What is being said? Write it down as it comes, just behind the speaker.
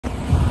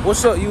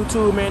What's up,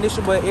 YouTube, man? This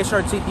your boy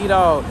Ssg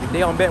Ddog.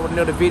 Today I'm back with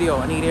another video.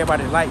 I need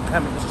everybody to like,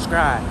 comment, and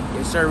subscribe.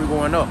 Yes, sir, we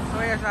going up. So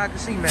as y'all can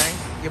see, man,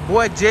 your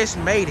boy just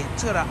made it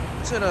to the,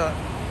 you know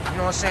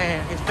what I'm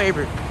saying, his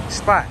favorite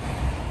spot,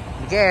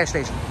 the gas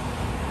station.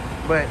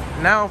 But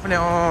now I'm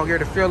finna get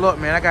to fill up,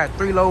 man. I got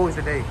 3 loads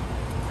today.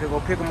 Gonna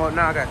go pick them up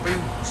now. I got 3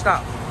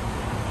 stops.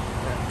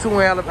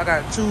 I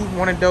got 2,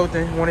 one in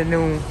Dothan, one in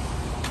Noon.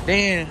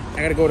 Then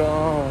I gotta go to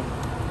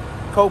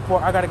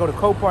Copart. I gotta go to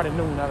Copart in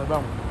Noon,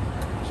 Alabama.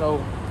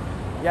 So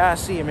y'all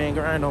see it, man.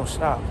 Grind don't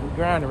stop. We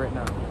grinding right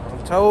now. I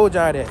told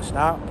y'all that.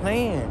 Stop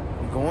playing.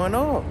 We going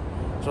up.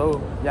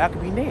 So y'all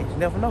could be next. You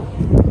never know.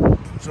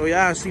 So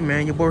y'all see,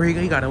 man. Your boy here,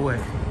 he got away.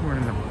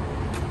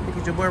 Look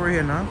at your boy right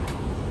here now.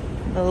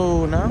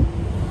 Oh, no.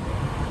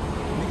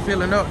 We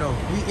filling up though.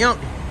 We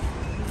empty.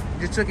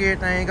 Just took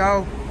everything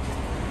off.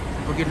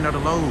 Go get another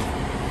load.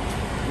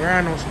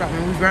 Grind don't stop,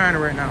 man. We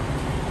grinding right now.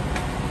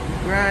 We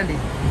grinding.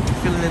 We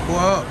filling this boy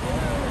up.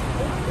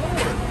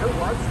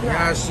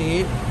 Y'all see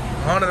it.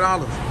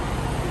 $100.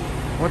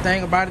 One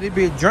thing about it, this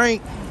be a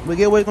drink, but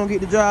get what's gonna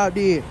get the job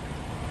did.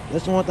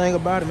 That's the one thing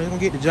about it, man. It's gonna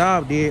get the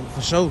job did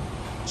for sure.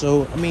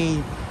 So I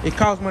mean, it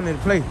costs money to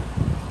play.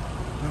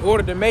 In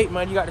order to make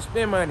money, you got to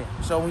spend money.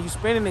 So when you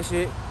spending this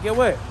shit, get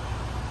what?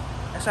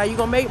 That's how you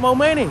gonna make more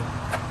money.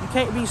 You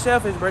can't be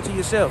selfish, bro, to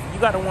yourself. You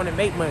got to want to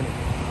make money.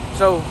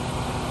 So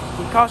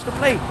it costs to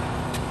play.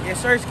 Yes,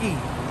 sir, Ski.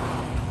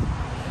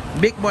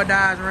 Big boy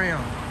dies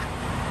around,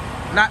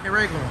 not the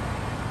regular one.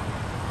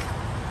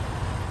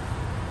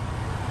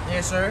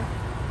 Yes, sir.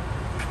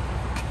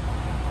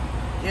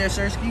 Yes,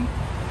 sir, Ski.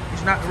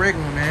 It's not the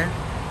regular one, man.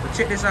 But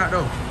check this out,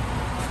 though.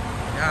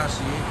 Y'all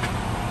see it.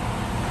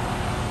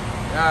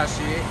 Y'all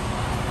see it.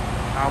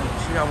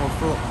 See how much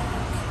fruit.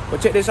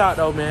 But check this out,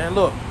 though, man.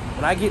 Look,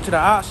 when I get to the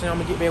auction, I'm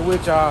going to get there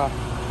with y'all.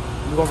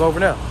 We're going to go over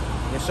there.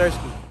 Yes, sir,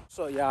 Ski.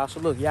 So, y'all, so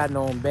look, y'all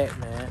know I'm back,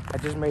 man. I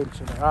just made it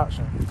to the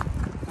auction.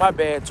 My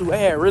bad, too. I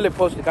had really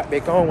supposed to got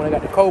back on when I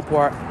got the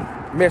Copart.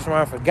 Messed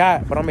around,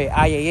 forgot, but I'm at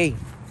IAA.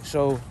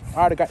 So I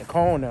already got the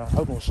cone now. I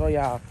was gonna show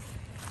y'all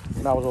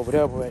when I was over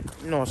there, but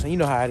you know what I'm saying, you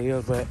know how it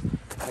is. But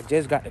I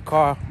just got the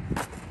car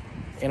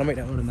and I'm at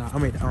the other now.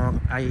 I'm at the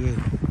IAA.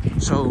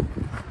 So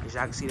as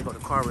y'all can see, they got the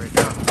car right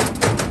now.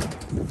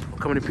 I'm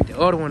coming to pick the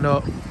other one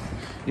up.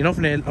 Then I'm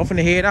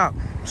finna head out.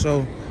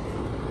 So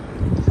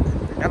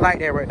I like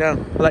that right there.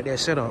 I like that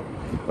setup.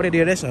 What they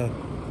did, that's a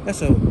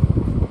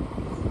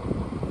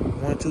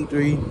 1, 2,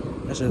 3.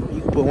 That's a,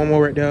 you can put one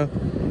more right there.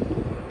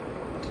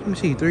 Let me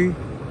see, 3.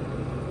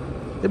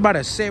 It's about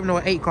a 7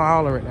 or 8 car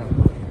hauler right now.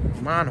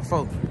 Mine a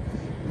 4.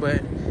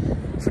 But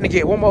I'm finna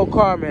get one more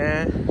car,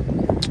 man.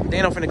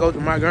 Then I'm finna go to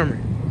Montgomery.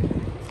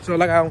 So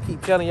like I don't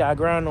keep telling y'all,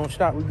 grind don't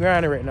stop. We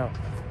grinding right now.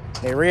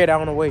 They red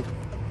out on the way.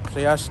 So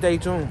y'all stay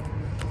tuned.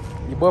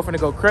 Your boy finna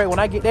go crazy. When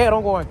I get there,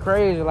 I'm going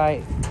crazy.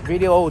 Like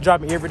video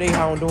dropping every day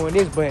how I'm doing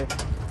this, but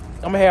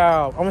I'm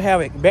gonna have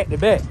it back to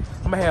back.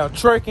 I'm gonna have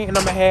trucking and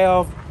I'm gonna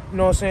have, you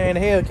know what I'm saying,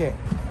 the Hellcat.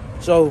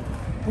 So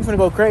I'm finna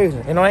go crazy.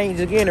 And I ain't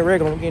just getting the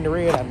regular, I'm getting the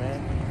red out, man.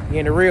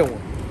 Getting the real one.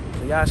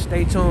 So y'all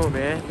stay tuned,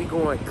 man. We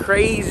going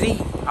crazy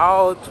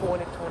all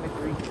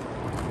 2023.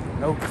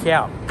 No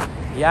cap.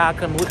 Y'all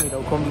come with me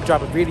though. Come be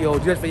drop a video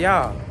just for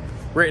y'all.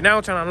 Right now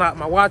I'm trying to unlock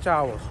my watch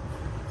hours.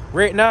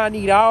 Right now I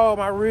need all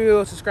my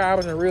real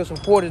subscribers and real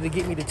supporters to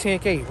get me to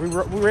 10K.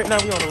 Right now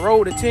we on the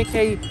road to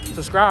 10K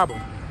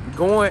subscribers. We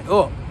going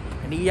up.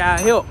 I need y'all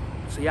help.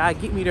 So y'all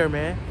get me there,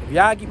 man. If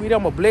y'all get me there,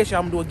 I'm gonna bless y'all.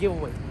 I'm gonna do a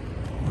giveaway.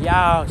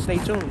 Y'all stay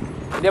tuned.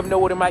 You never know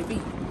what it might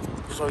be.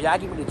 So y'all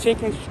give me the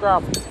 10K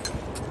subscribers.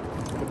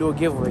 I'm gonna do a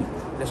giveaway.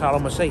 That's all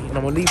I'm gonna say. And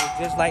I'm gonna leave it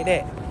just like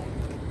that.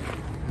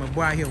 My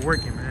boy out here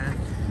working, man.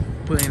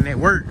 Putting in that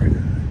work.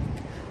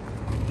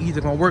 You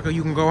either gonna work or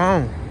you can go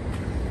home. You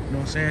know what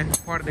I'm saying? It's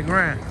part of the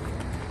grind.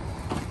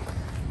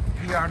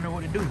 You already know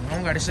what to do. I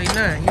don't gotta say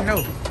nothing, you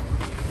know.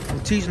 I'm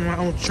teaching my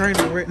own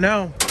trainer right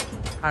now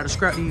how to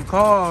scrap these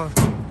cars.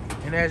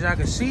 And as y'all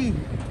can see,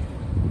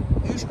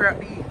 he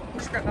scrapped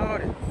all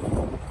this.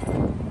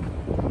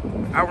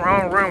 I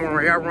don't run one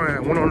right. I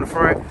run one on the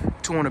front,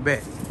 2 on the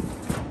back.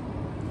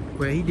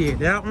 But he did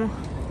that one.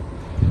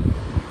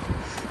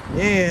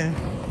 Yeah.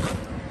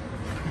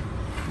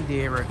 He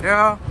did right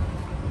there.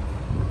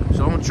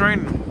 So I'm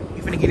training him.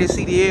 He finna get his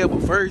CDL,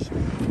 but first,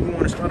 we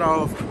wanna start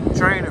off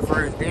training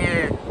first.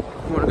 Then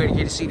we wanna go to get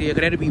his CDL,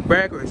 cause that'll be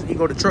backwards. He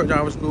go to truck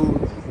driver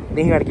school,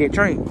 then he gotta get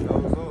trained.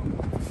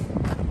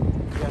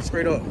 Yeah,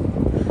 straight up. I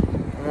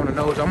wanna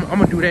know, so I'm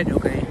gonna do that,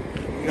 okay?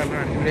 You gotta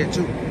learn to do that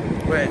too.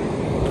 But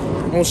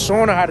I'm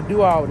showing her how to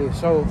do all this,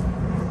 so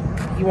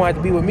he wanted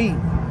to be with me.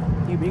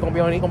 He gonna be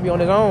on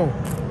his own,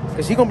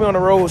 cause he gonna be on the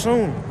road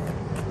soon.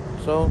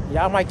 So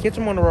y'all might catch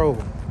him on the road.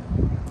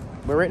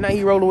 But right now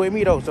he rolling with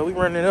me though, so we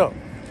running it up.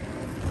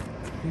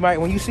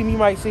 When you see me, you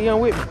might see him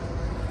with me.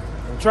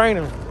 I'm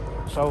training him.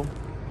 So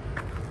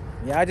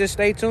y'all just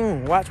stay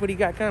tuned. Watch what he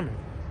got coming.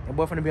 That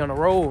boy finna be on the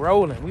road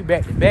rolling. We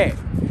back to back.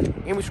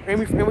 And we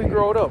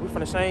growed up. We from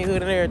the same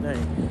hood and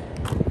everything.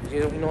 You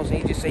know what I'm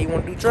saying? He just say he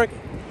wanna do trucking.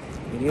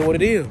 It is what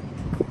it is.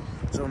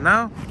 So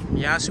now,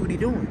 y'all see what he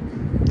doing.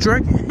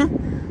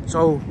 Trucking.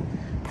 So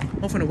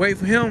I'm finna wait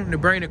for him to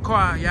bring the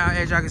car. Y'all,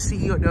 as y'all can see,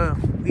 he up there.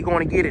 We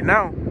going to get it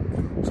now.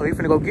 So he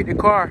finna go get the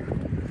car,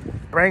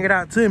 bring it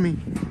out to me,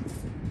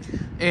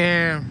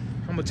 and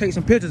I'm gonna take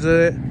some pictures of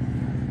it.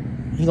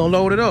 He gonna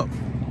load it up.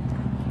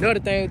 The other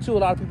thing too, a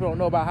lot of people don't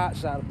know about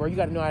Hotshot, bro. You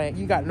gotta know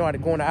how to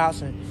go in the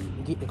house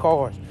and get the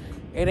cars.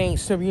 It ain't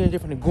simple. You ain't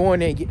different than going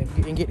there and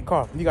get the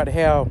car. You gotta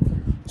have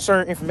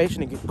certain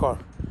information to get the car.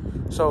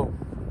 So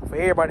for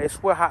everybody that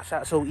swear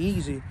Hotshot so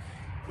easy,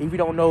 if you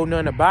don't know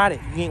nothing about it,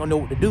 you ain't gonna know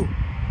what to do.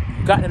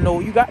 You got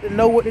to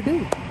know what to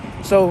do.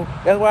 So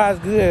that's why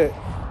it's good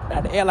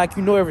not to act like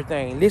you know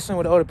everything. Listen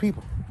with other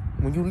people.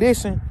 When you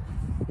listen,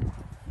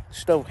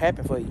 stuff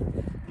happen for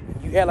you.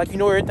 You act like you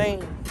know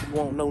everything, you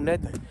won't know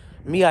nothing.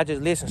 Me, I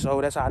just listen,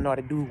 so that's how I know how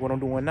to do what I'm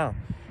doing now.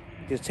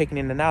 Just taking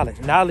in the knowledge.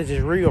 Knowledge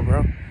is real,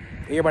 bro.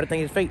 Everybody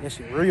think it's fake. That's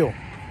real.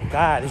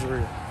 God is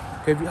real.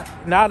 Cause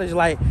knowledge,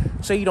 like,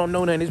 say you don't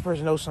know nothing, this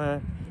person knows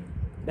something.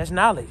 That's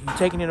knowledge. You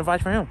taking in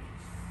advice from him.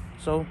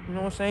 So, you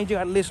know what I'm saying? You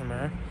gotta listen,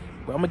 man.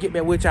 But I'm gonna get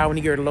back with y'all when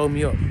he get ready to load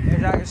me up.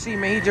 As y'all can see,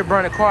 man, he just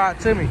brought the car out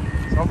to me.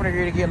 So I'm finna get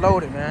ready to get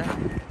loaded,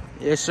 man.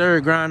 Yes, sir.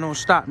 Grind don't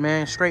stop,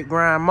 man. Straight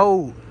grind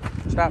mode.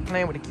 Stop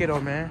playing with the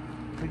kiddo, man.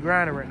 We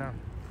grinding right now.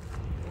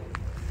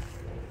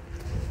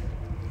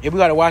 Yeah, we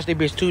gotta watch this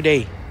bitch 2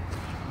 days.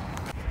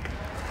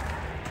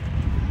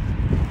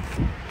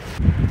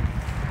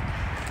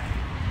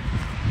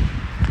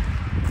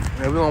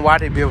 Yeah, we gonna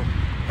watch it, Bill.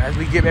 As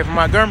we get back from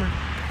Montgomery.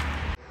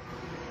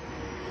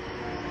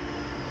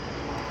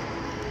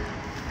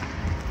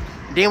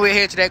 Then we'll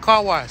head to that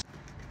car wash.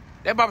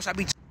 That barbershop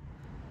be...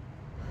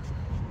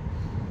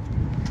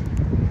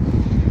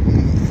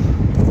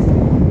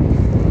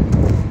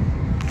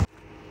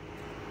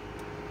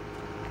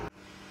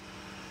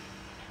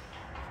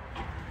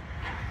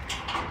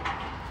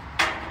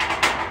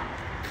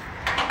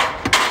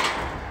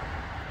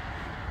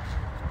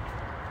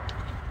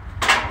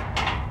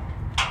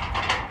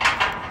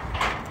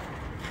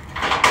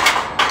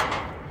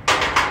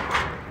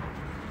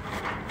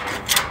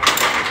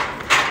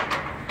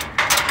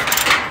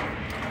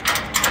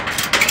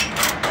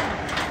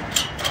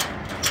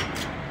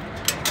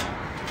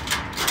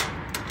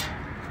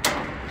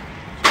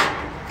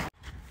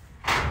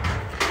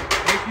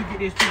 You get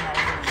this too,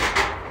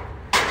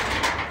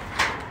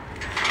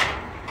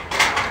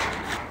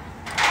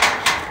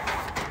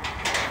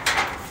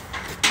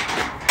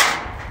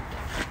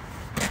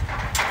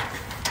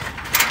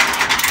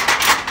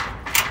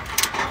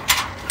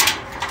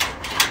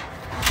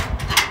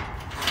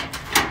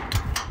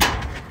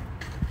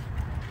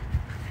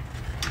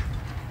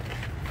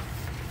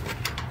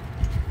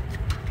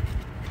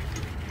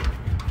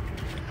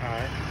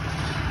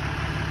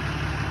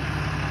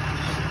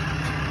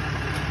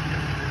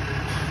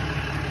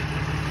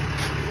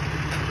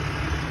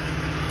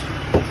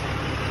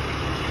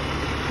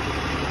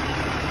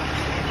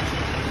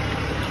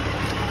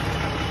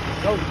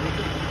 Go.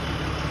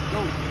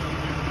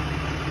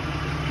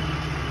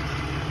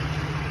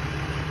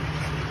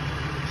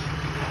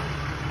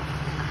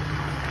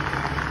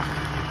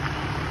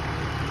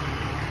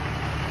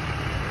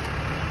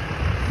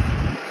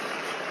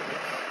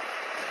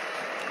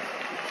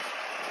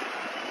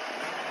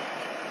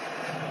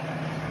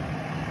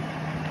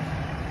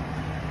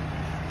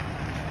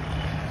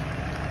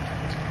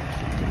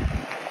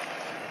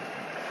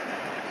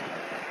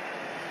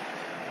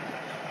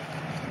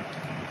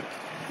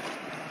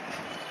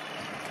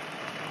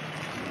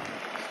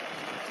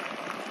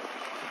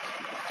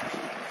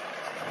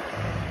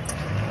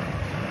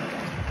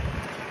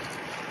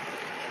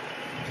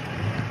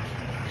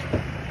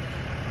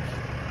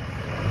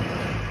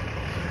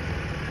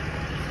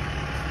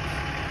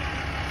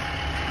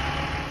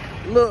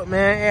 Look,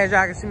 man, as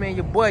y'all can see, man,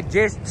 your boy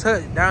just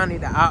touched down at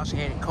the Ops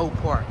and Co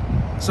Park.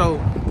 So,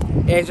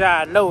 as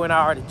y'all know, and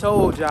I already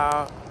told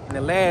y'all in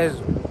the last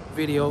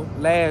video, you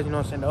know what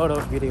I'm saying, the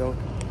other video,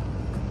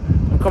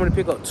 I'm coming to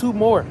pick up 2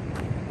 more.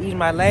 These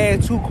my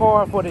last 2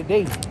 cars for the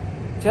day.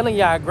 Telling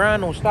y'all,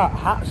 grind don't stop.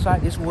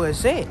 Hotshot, this is what it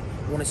said.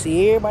 Want to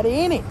see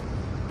everybody in it.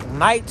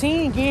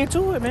 19, get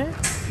into it, man.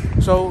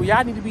 So,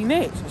 y'all need to be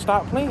next and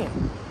stop playing.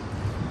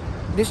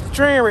 This is the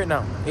trend right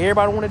now.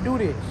 Everybody want to do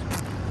this.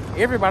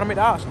 Everybody make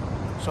the option.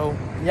 So,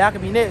 y'all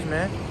can be next,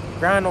 man.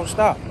 Grind don't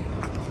stop.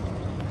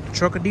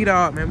 Ssg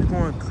Ddog, man, we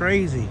going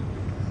crazy.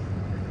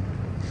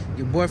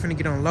 Your boy finna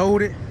get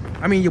unloaded.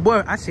 I mean, your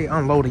boy, I said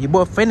unloaded. Your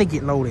boy finna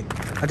get loaded.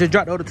 I just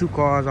dropped the other 2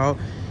 cars off.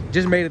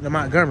 Just made it to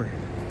Montgomery.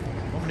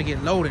 I'm finna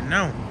get loaded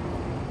now.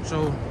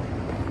 So,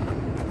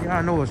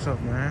 y'all know what's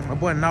up, man. My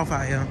boy North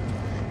out here.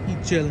 He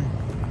chilling.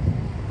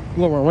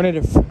 We gonna run at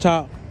the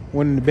top,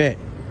 one in the back.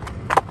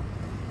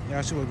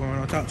 Y'all see what's going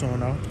on. Talk to him,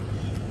 though.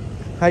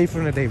 How you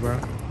feeling today, bro?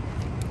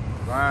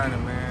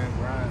 Grinding, man,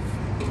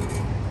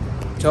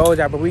 grinding. Told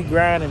y'all, but we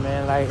grinding,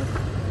 man. Like,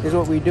 this is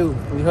what we do.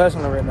 We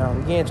hustling right now.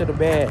 We getting to the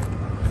bag.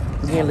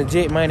 We getting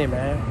legit money,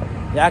 man.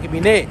 Y'all can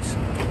be next.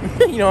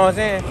 You know what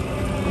I'm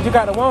saying? You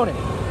got to want it.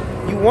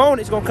 You want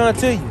it, it's gonna come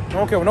to you. I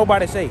don't care what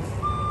nobody say.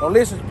 Don't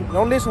listen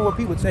to what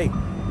people say.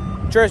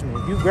 Trust me,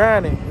 if you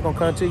grinding, it's gonna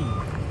come to you.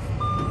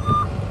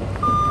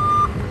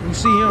 You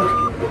see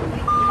him.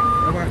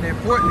 About that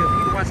forklift,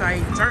 you can watch how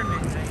he turn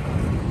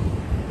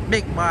it.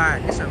 Big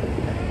boy,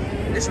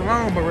 it's a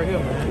long boy right here,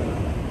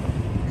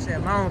 man. It's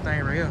that long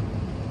thing right here.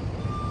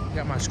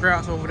 Got my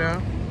scraps over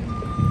there.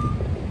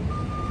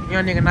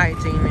 Young nigga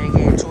 19, man,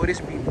 get into it. This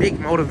be big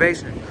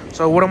motivation.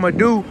 So what I'm gonna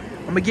do,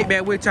 I'm gonna get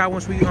back with y'all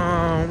once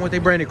they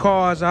bring the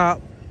cars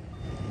out.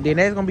 Then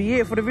that's gonna be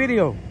it for the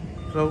video.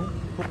 So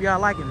hope y'all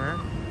like it, man.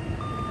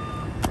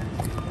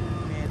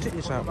 Man, check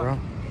this out, bro.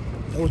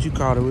 That's what you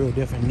call the real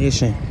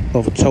definition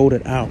of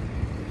toted out.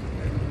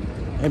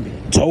 That be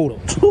total.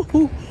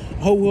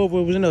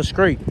 Whoever was in the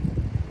scrape.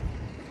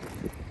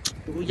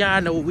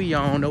 Y'all know what we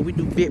on, though. We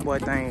do big boy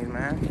things,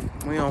 man.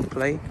 We don't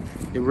play.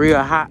 The real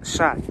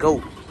Hotshot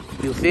GOAT.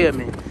 You feel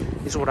me?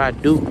 It's what I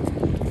do.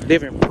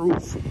 Living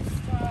proof.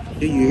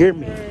 Do you hear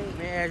me? Man,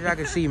 as y'all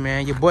can see,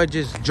 man, your boy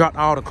just dropped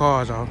all the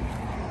cars off.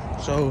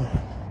 So,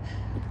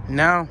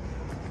 now,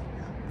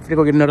 I'm finna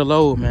go get another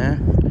load,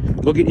 man.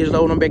 Go get this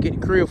load and I'm back at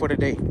the crib for the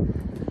day.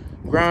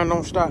 Grind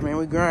don't stop, man.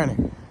 We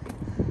grinding.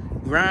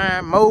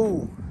 Grind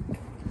mode.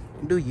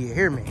 Do you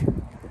hear me?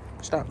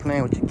 Stop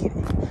playing with your kid.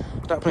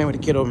 Stop playing with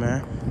the kiddo,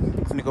 man.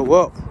 Finna go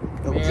up.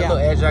 Man, look,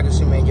 as y'all can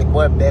see, man, your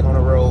boy back on the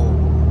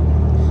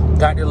road.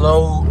 Got the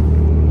load.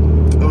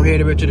 I'm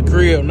headed back to the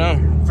crib now.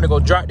 Finna go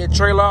drop that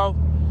trailer off.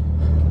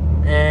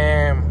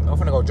 And I'm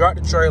finna go drop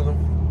the trailer.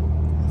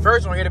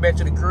 First, I'm headed back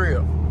to the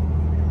crib.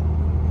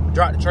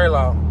 Drop the trailer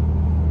off.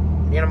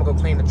 Then I'm gonna go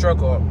clean the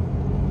truck up.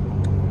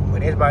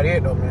 But that's about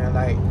it, though, man.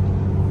 Like,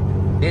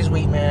 this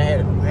week, man, I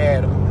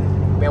had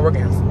been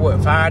working,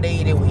 what, 5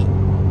 days this week.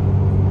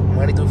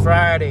 Monday through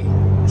Friday.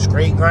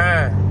 Straight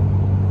grind.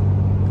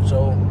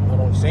 So, what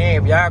I'm saying,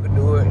 if y'all could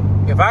do it,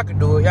 if I could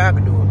do it, y'all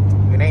could do it.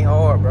 It ain't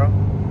hard, bro.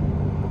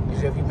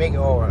 It's if you make it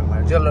hard.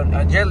 I just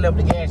left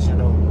the gas station,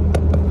 though.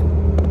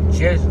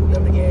 Just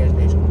left the gas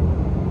station.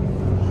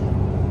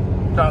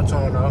 Talk to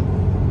him, though.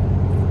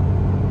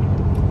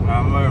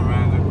 Not much,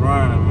 man. Just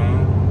grinding, man.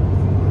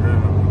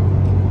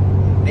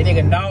 That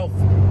nigga Dolph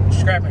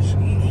scrapping.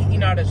 He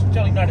know how to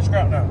tell you not to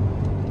scrap now.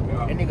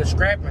 Yeah. That nigga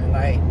scrapping,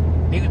 like,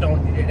 niggas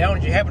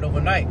don't just happen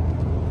overnight.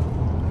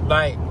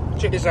 Like,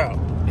 check this out.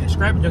 That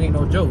scrapping junk ain't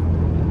no joke.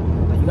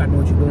 Like, you gotta know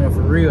what you're doing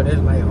for real. That's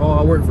like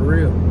hard work for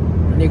real.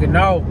 A nigga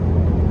know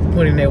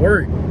put in that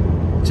work.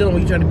 Tell him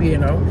what you trying to be, you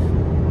know.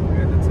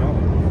 At the top.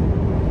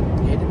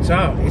 At the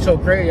top. It's so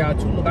crazy, y'all,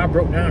 too. Look, I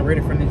broke down right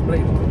in front of this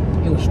place.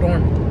 It was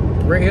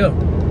storming. Right here.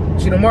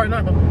 See the mark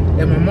now?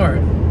 That's my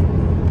mark.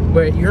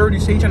 But you heard he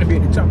say he trying to be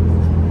at the top.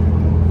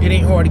 It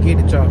ain't hard to get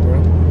to the top, bro.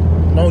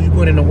 As long as you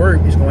put in the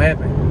work, it's gonna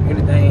happen.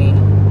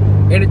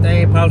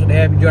 Anything possible to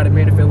happen, you gotta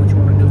manifest what you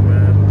wanna do,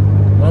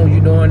 man. As long as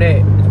you're doing that,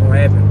 it's gonna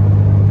happen.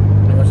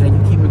 You know what I'm saying?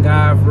 You keeping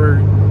God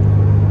first.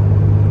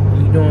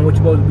 You doing what you're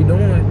supposed to be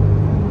doing.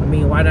 I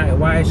mean, why not?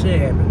 Why it should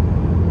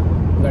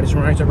happen? You gotta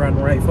surround yourself around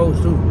the right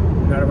folks too.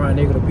 You gotta around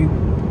negative people.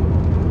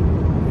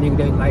 Nigga,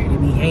 they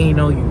be hanging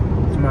on you.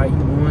 Somebody you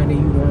doing that,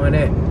 you doing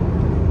that.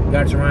 You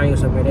gotta surround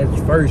yourself, man.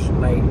 That's first.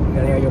 Like, you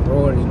gotta have your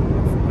brothers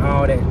and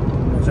all that. You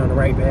know, it's on the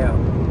right path.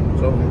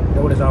 So that's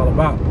what it's all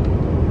about.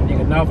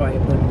 Nigga North out here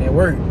putting in that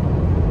work.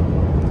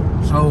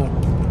 So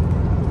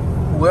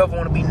whoever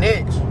wanna be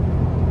next,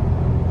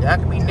 y'all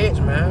can be next,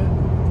 man.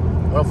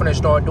 What I'm finna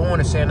start doing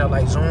is setting up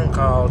like Zoom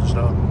calls and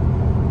stuff.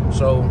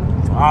 So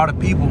for all the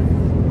people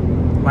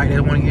like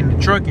that wanna get into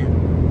trucking,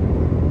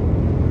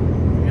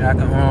 y'all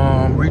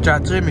can reach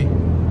out to me.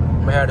 I'm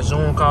gonna have the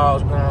Zoom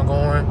calls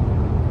going.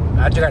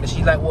 I just got to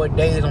see like what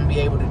days I'm gonna be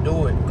able to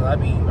do it, cause I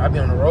be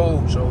on the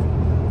road, so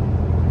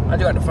I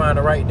just got to find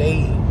the right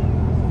day.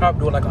 Probably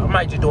do it like I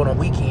might just do it on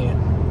weekends.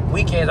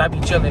 Weekends I be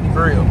chilling at the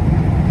crib.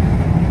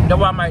 That's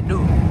what I might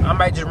do. I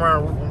might just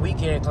run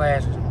weekend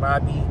classes, but I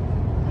be, you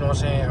know what I'm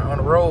saying, on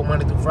the road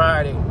Monday through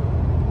Friday.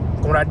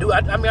 When I do,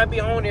 I mean I be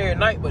on there at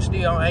night, but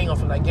still I ain't gonna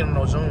feel like getting on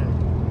no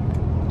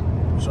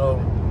Zoom. So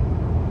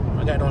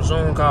I got those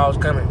Zoom calls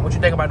coming. What you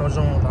think about those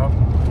Zoom, dog?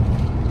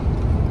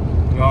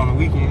 You on the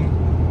weekend?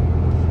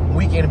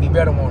 Weekend to be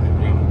better on it.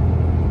 Yeah.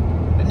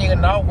 The nigga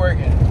not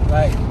working.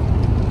 Like,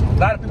 a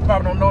lot of people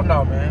probably don't know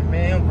now, man. Me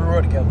and him grew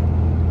up together.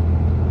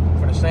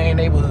 For the same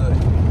neighborhood.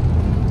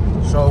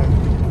 So, you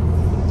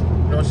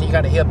know what I'm saying? You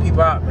gotta help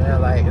people out,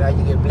 man. Like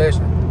you get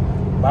blessing.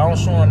 But I don't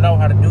sure know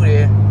how to do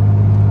that.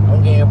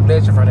 I'm getting a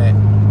blessing for that. You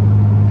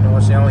know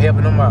what I'm saying? I'm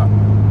helping them out.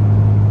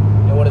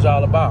 You know what it's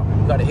all about.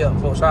 You gotta help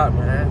folks out,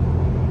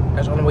 man.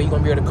 That's the only way you're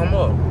gonna be able to come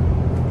up.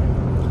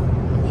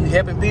 You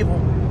helping people,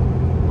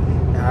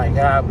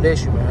 God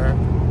bless you,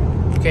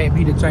 man. You can't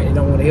be the type that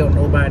don't want to help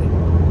nobody.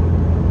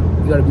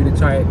 You gotta be the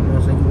type, you know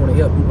what I'm saying, you want to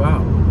help people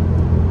out.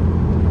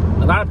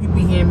 A lot of people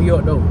be hearing me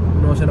up though, you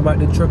know what I'm saying, about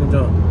this trucking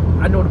junk.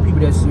 I know the people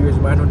that's serious,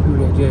 but I know the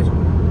people that just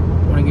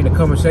want to get in a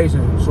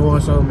conversation, so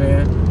and so,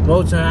 man.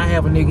 Most time I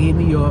have a nigga hit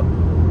me up,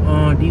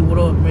 D, what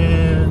up,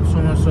 man? So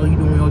and so, you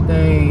doing your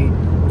thing?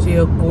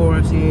 Tell Gore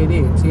I said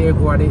this. Tell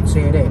Gore I didn't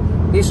say that.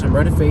 Listen,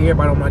 brother, for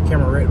everybody on my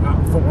camera right now,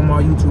 on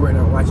my YouTube right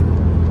now watching me.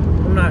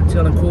 I'm not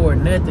telling Corey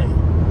nothing.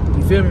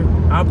 You feel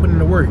me? I'll put in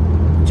the work.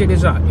 Check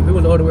this out. If it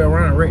was the other way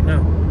around right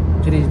now,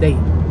 to this day,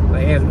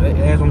 like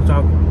as I'm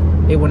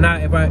talking, It will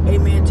not, if I, hey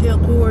man, tell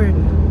Corey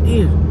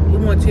this. He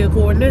won't tell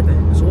Corey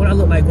nothing. So what I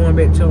look like going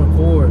back telling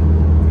Corey,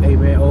 hey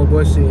man, old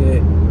boy said,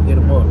 hit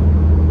him up. You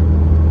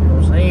know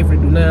what I'm saying? I ain't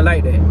finna do nothing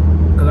like that.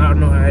 Cause I don't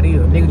know how it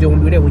is. Niggas just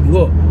wanna do that when you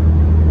up.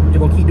 I'm just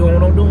gonna keep doing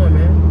what I'm doing,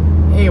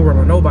 man. I ain't worrying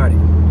about nobody.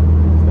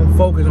 I'm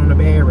focused on the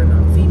bad right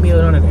now. Female,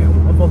 none of that.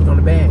 I'm focused on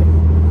the bad.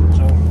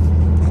 So,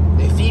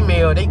 the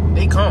female,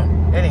 they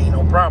come. That ain't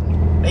no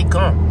problem. They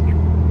come.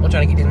 I'm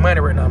trying to get this money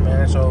right now,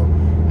 man. So,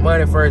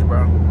 money first,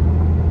 bro.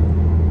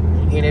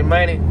 You get that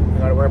money, you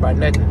gotta worry about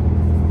nothing.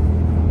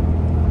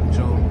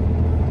 So,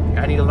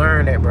 I need to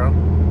learn that, bro.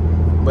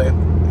 But,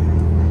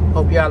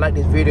 hope y'all like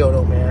this video,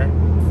 though,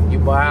 man.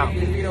 Your boy out.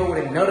 This video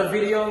with another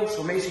video,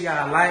 so make sure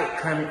y'all like,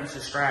 comment, and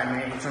subscribe,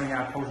 man. And turn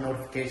y'all post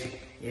notifications.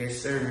 Yes,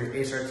 sir.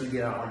 Ssg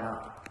Ddog, I'm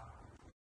out.